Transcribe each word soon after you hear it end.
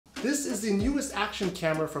This is the newest action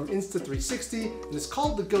camera from Insta360 and it's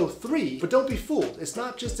called the Go 3, but don't be fooled, it's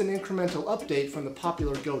not just an incremental update from the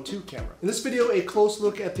popular Go 2 camera. In this video, a close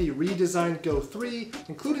look at the redesigned Go 3,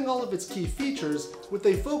 including all of its key features, with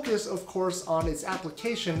a focus, of course, on its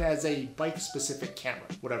application as a bike-specific camera,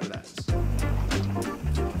 whatever that is.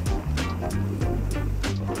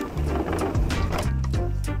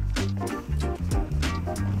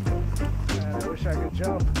 I wish I could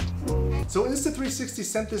jump. So Insta360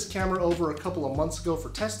 sent this camera over a couple of months ago for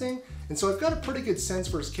testing, and so I've got a pretty good sense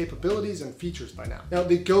for its capabilities and features by now. Now,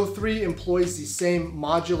 the Go 3 employs the same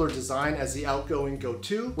modular design as the outgoing Go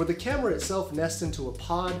 2, where the camera itself nests into a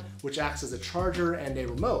pod, which acts as a charger and a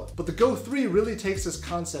remote. But the Go 3 really takes this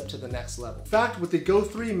concept to the next level. In fact, with the Go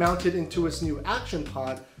 3 mounted into its new action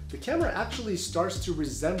pod, the camera actually starts to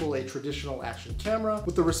resemble a traditional action camera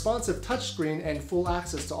with a responsive touchscreen and full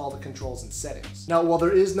access to all the controls and settings. Now, while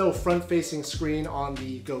there is no front-facing screen on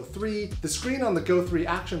the Go 3, the screen on the Go 3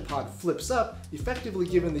 action pod flips up, effectively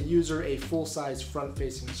giving the user a full-size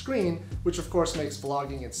front-facing screen, which of course makes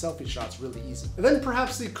vlogging and selfie shots really easy. And then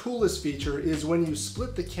perhaps the coolest feature is when you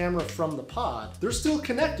split the camera from the pod, they're still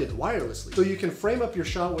connected wirelessly. So you can frame up your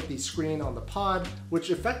shot with the screen on the pod, which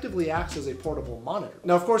effectively acts as a portable monitor.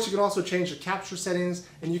 Now, of course, you can also change the capture settings,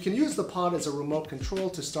 and you can use the pod as a remote control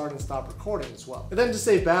to start and stop recording as well. And then to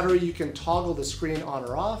save battery, you can toggle the screen on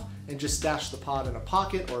or off and just stash the pod in a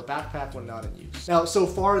pocket or a backpack when not in use. Now, so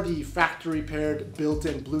far, the factory paired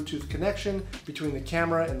built-in Bluetooth connection between the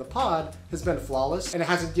camera and the pod has been flawless, and it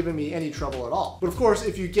hasn't given me any trouble at all. But of course,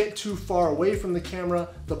 if you get too far away from the camera,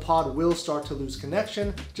 the pod will start to lose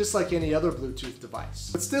connection, just like any other Bluetooth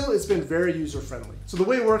device. But still, it's been very user-friendly. So the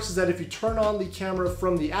way it works is that if you turn on the camera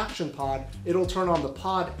from the action pod, it'll turn on the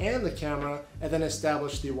pod and the camera, and then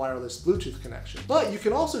establish the wireless Bluetooth connection. But you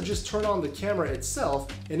can also just turn on the camera itself,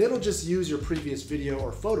 and it'll just use your previous video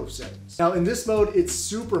or photo settings. Now, in this mode, it's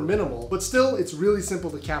super minimal, but still, it's really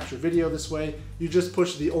simple to capture video this way. You just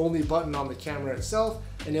push the only button on the camera itself,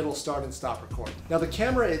 and it'll start and stop recording. Now, the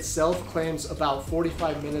camera itself claims about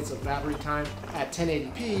 45 minutes of battery time at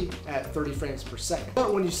 1080p at 30 frames per second.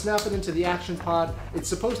 But when you snap it into the action pod, it's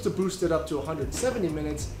supposed to boost it up to 170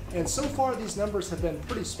 minutes, and so far these numbers have been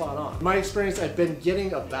pretty spot on. In my experience, I've been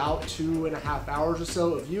getting about 2.5 hours or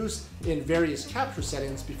so of use in various capture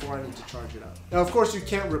settings before I need to charge it up. Now, of course, you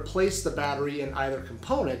can't replace the battery in either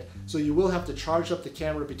component, so you will have to charge up the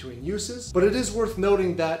camera between uses, but it is worth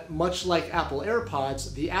noting that much like Apple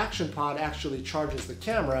AirPods, the action pod actually charges the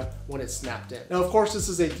camera when it's snapped in. Now, of course, this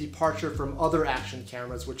is a departure from other action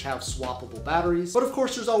cameras which have swappable batteries, but of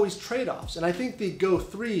course there's always trade-offs, and I think the Go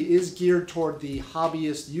 3 is geared toward the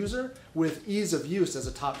hobbyist user with ease of use as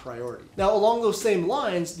a top priority. Now, along those same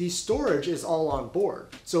lines, the storage is all on board,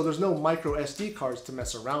 so there's no micro SD cards to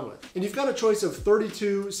mess around with. And you've got a choice of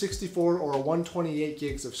 32, 64, or 128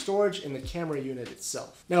 gigs of storage in the camera unit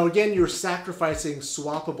itself. Now, again, you're sacrificing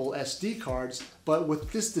swappable SD cards, but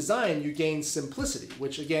with this design, you gain simplicity,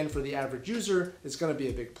 which again, for the average user, is going to be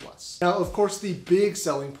a big plus. Now, of course, the big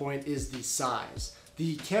selling point is the size.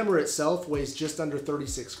 The camera itself weighs just under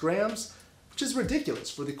 36 grams, which is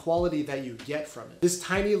ridiculous for the quality that you get from it. This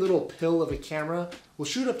tiny little pill of a camera will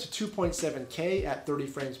shoot up to 2.7K at 30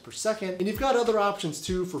 frames per second, and you've got other options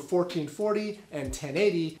too for 1440 and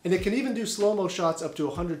 1080, and it can even do slow-mo shots up to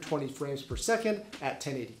 120 frames per second at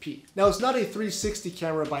 1080p. Now, it's not a 360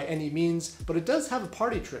 camera by any means, but it does have a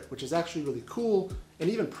party trick, which is actually really cool and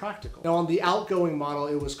even practical. Now, on the outgoing model,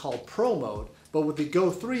 it was called Pro Mode, but with the Go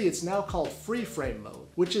 3, it's now called Free Frame Mode,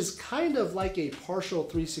 which is kind of like a partial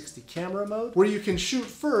 360 camera mode, where you can shoot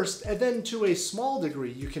first, and then to a small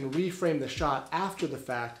degree, you can reframe the shot after the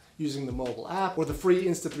fact using the mobile app or the free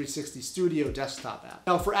Insta360 Studio desktop app.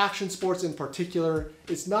 Now, for action sports in particular,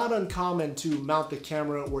 it's not uncommon to mount the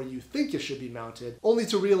camera where you think it should be mounted, only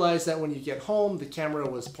to realize that when you get home, the camera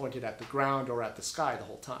was pointed at the ground or at the sky the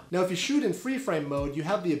whole time. Now, if you shoot in free frame mode, you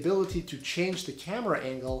have the ability to change the camera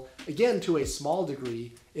angle, again to a small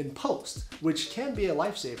degree, in post, which can be a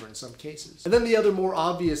lifesaver in some cases. And then the other more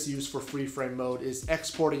obvious use for free frame mode is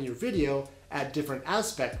exporting your video at different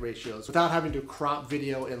aspect ratios without having to crop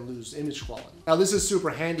video and lose image quality. Now, this is super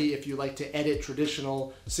handy if you like to edit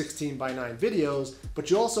traditional 16:9 videos, but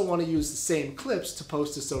you also want to use the same clips to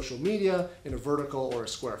post to social media in a vertical or a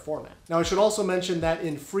square format. Now, I should also mention that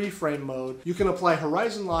in free frame mode, you can apply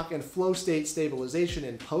horizon lock and flow state stabilization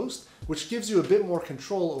in post, which gives you a bit more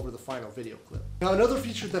control over the final video clip. Now, another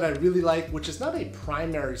feature that I really like, which is not a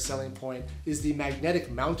primary selling point, is the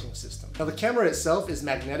magnetic mounting system. Now, the camera itself is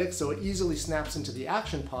magnetic, so it easily snaps into the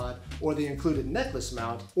action pod or the included necklace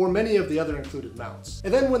mount, or many of the other included mounts.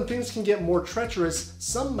 And then when things can get more treacherous,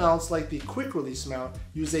 some mounts like the quick release mount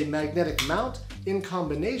use a magnetic mount in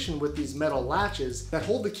combination with these metal latches that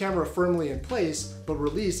hold the camera firmly in place but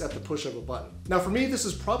release at the push of a button. Now for me, this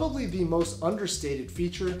is probably the most understated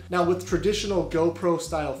feature. Now with traditional GoPro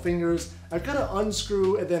style fingers, I've got to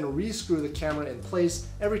unscrew and then rescrew the camera in place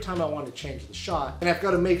every time I want to change the shot, and I've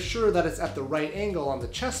got to make sure that it's at the right angle on the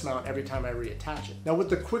chest mount every time I reattach it. Now with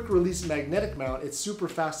the quick release magnetic mount, it's super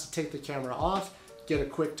fast to take the camera off, get a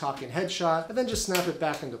quick talking headshot, and then just snap it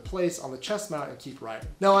back into place on the chest mount and keep riding.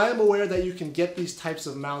 Now I am aware that you can get these types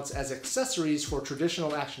of mounts as accessories for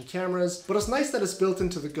traditional action cameras, but it's nice that it's built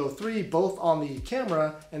into the Go 3 both on the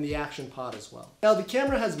camera and the action pod as well. Now the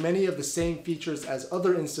camera has many of the same features as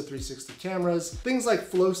other Insta360 cameras, things like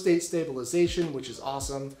flow state stabilization, which is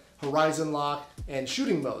awesome, horizon lock, and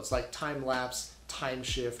shooting modes like time lapse, time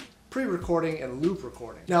shift, pre-recording, and loop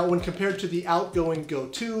recording. Now, when compared to the outgoing Go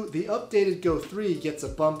 2, the updated Go 3 gets a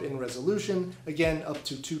bump in resolution, again up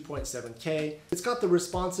to 2.7K. It's got the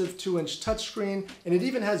responsive 2-inch touchscreen, and it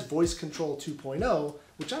even has voice control 2.0,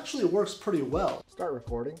 which actually works pretty well. Start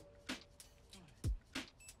recording.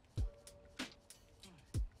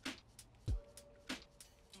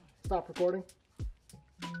 Stop recording.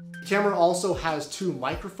 The camera also has 2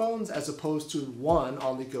 microphones as opposed to 1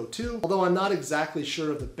 on the Go 2, although I'm not exactly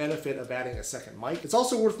sure of the benefit of adding a second mic. It's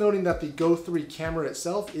also worth noting that the Go 3 camera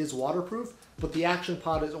itself is waterproof, but the action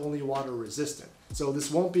pod is only water resistant. So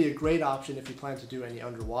this won't be a great option if you plan to do any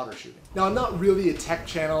underwater shooting. Now, I'm not really a tech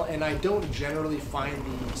channel, and I don't generally find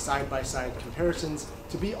the side-by-side comparisons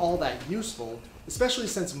to be all that useful, especially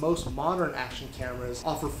since most modern action cameras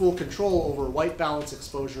offer full control over white balance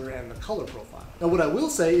exposure and the color profile. Now what I will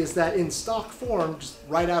say is that in stock form, just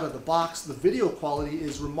right out of the box, the video quality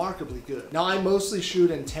is remarkably good. Now I mostly shoot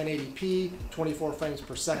in 1080p, 24 frames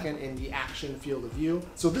per second in the action field of view,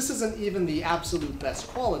 so this isn't even the absolute best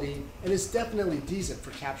quality, and it's definitely decent for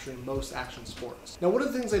capturing most action sports. Now one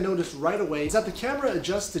of the things I noticed right away is that the camera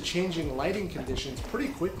adjusts to changing lighting conditions pretty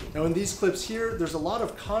quickly. Now in these clips here, there's a lot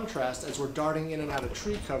of contrast as we're darting in and out of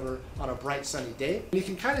tree cover on a bright sunny day. And you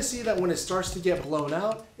can kind of see that when it starts to get blown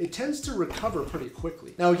out, it tends to recover pretty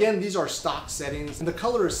quickly. Now again, these are stock settings, and the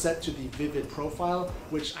color is set to the vivid profile,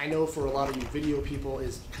 which I know for a lot of you video people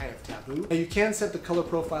is kind of taboo. Now you can set the color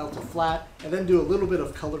profile to flat and then do a little bit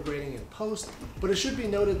of color grading in post, but it should be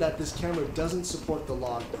noted that this camera doesn't support the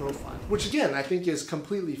log profile, which again I think is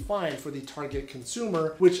completely fine for the target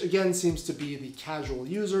consumer, which again seems to be the casual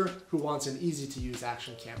user who wants an easy to use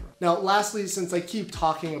action camera. Now lastly, since I keep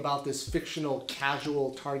talking about this fictional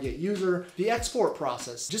casual target user, the export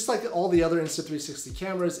process, just like all the other Insta360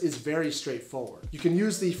 cameras, is very straightforward. You can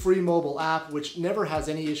use the free mobile app, which never has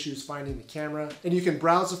any issues finding the camera, and you can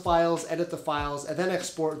browse the files, edit the files, and then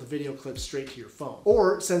export the video clips straight to your phone.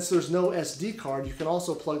 Or, since there's no SD card, you can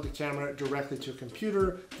also plug the camera directly to a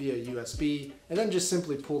computer via USB, and then just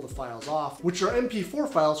simply pull the files off, which are MP4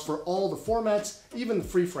 files for all the formats, even the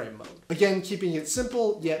free frame mode. Again, keeping it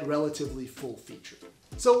simple, yet relatively full-featured.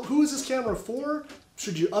 So who is this camera for?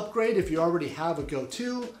 Should you upgrade if you already have a Go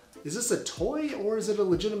 2? Is this a toy or is it a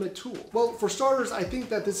legitimate tool? Well, for starters, I think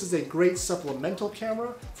that this is a great supplemental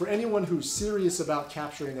camera for anyone who's serious about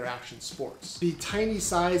capturing their action sports. The tiny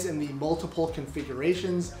size and the multiple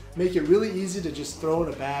configurations make it really easy to just throw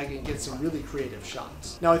in a bag and get some really creative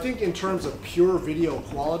shots. Now, I think in terms of pure video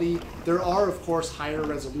quality, there are of course higher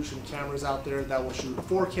resolution cameras out there that will shoot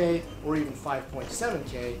 4K or even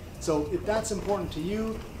 5.7K. So if that's important to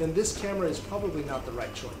you, then this camera is probably not the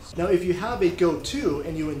right choice. Now, if you have a Go 2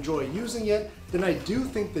 and you enjoy using it, then I do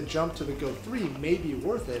think the jump to the Go 3 may be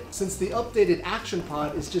worth it, since the updated action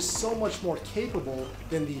pod is just so much more capable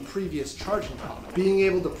than the previous charging pod. Being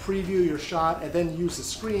able to preview your shot and then use the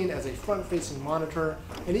screen as a front-facing monitor,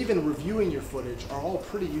 and even reviewing your footage are all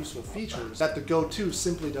pretty useful features that the Go 2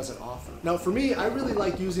 simply doesn't offer. Now for me, I really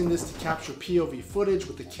like using this to capture POV footage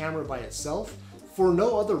with the camera by itself, for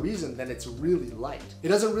no other reason than it's really light. It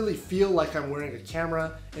doesn't really feel like I'm wearing a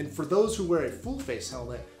camera, and for those who wear a full face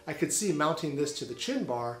helmet, I could see mounting this to the chin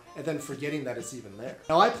bar and then forgetting that it's even there.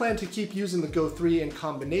 Now I plan to keep using the Go 3 in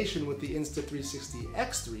combination with the Insta360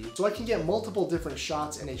 X3 so I can get multiple different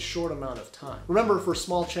shots in a short amount of time. Remember, for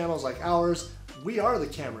small channels like ours, we are the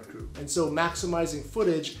camera crew, and so maximizing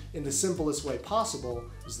footage in the simplest way possible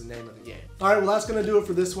is the name of the game. Alright, well that's going to do it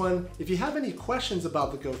for this one. If you have any questions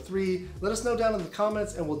about the Go 3, let us know down in the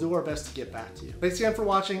comments and we'll do our best to get back to you. Thanks again for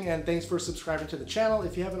watching, and thanks for subscribing to the channel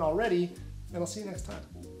if you haven't already, and I'll see you next time.